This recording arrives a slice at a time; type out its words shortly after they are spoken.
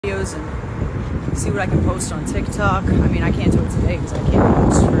videos and see what I can post on TikTok. I mean, I can't do it today because I can't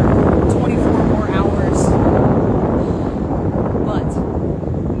post for 24 more hours. But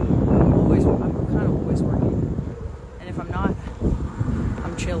I'm kind of always working. And if I'm not,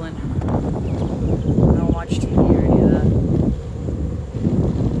 I'm chilling. I don't watch TV or any of that.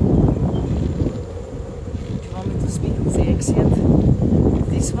 Do you want me to speak with the accent?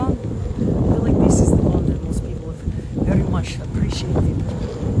 This one? I feel like this is the one that most people have very much appreciated.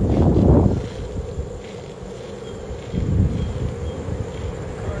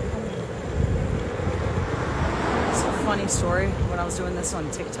 It's a funny story. When I was doing this on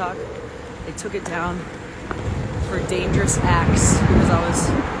TikTok, they took it down for dangerous acts because I was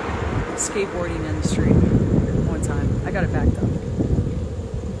skateboarding in the street one time. I got it backed up.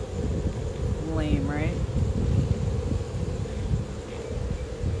 Lame, right?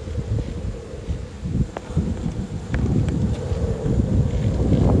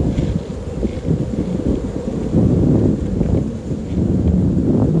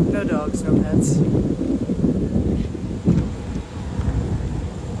 No dogs, no pets.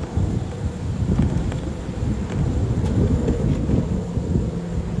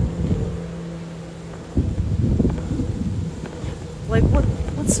 Like,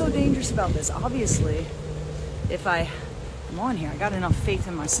 what's so dangerous about this? Obviously, if I am on here, I got enough faith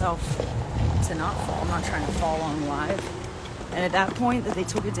in myself to not fall. I'm not trying to fall on live. And at that point that they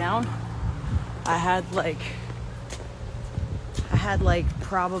took it down, I had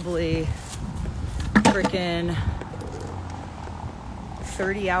probably freaking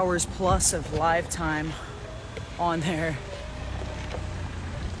 30 hours plus of live time on there.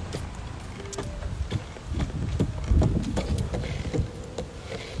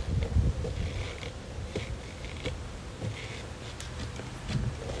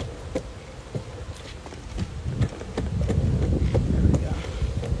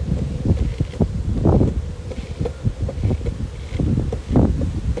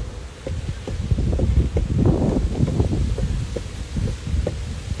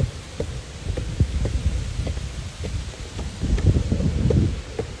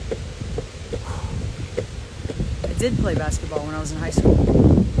 I did play basketball when I was in high school.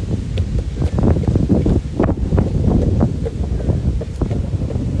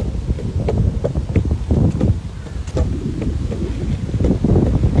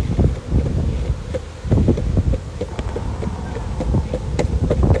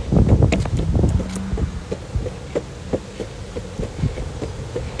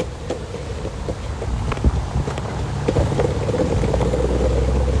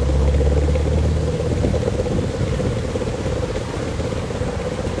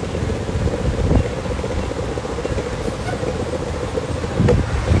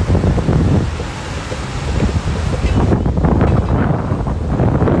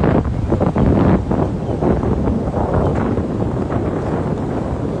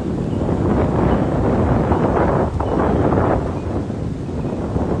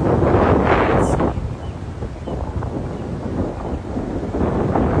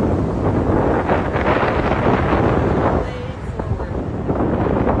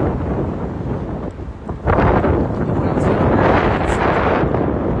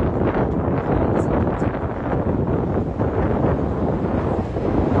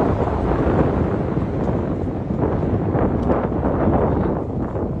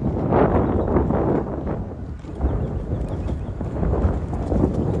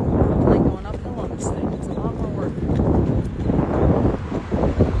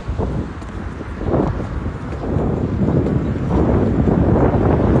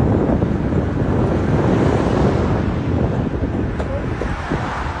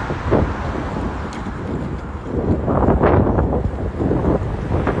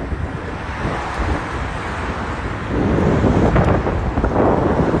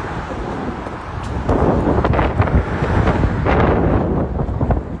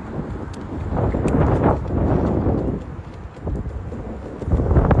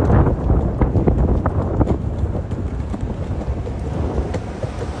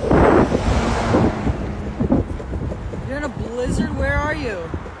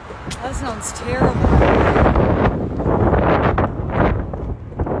 That sounds terrible.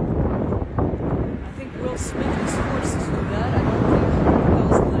 I think Will Smith was forced to do that. I don't think that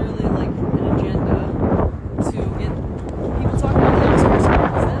was literally like an agenda to get people talking about the Oscars.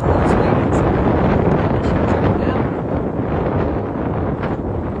 That was Vegas. That should turn down.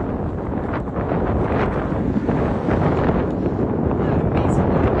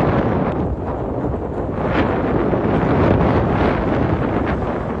 Amazing.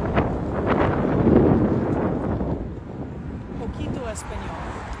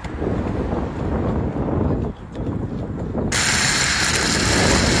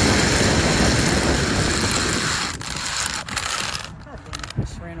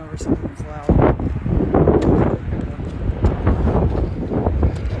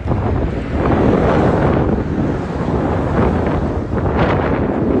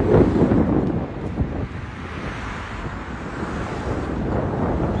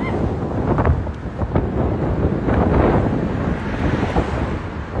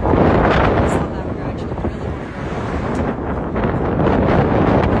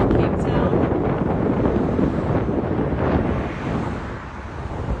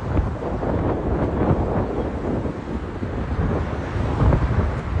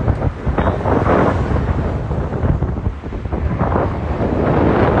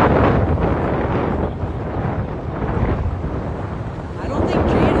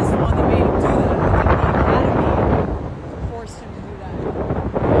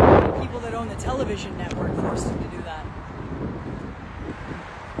 television network forced him to do that.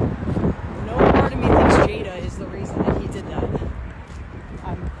 No part of me thinks Jada is the reason that he did that.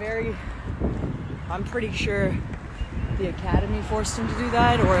 I'm pretty sure the Academy forced him to do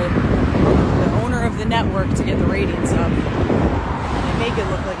that, or the owner of the network to get the ratings up. And they make it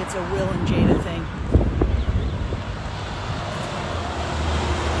look like it's a Will and Jada thing.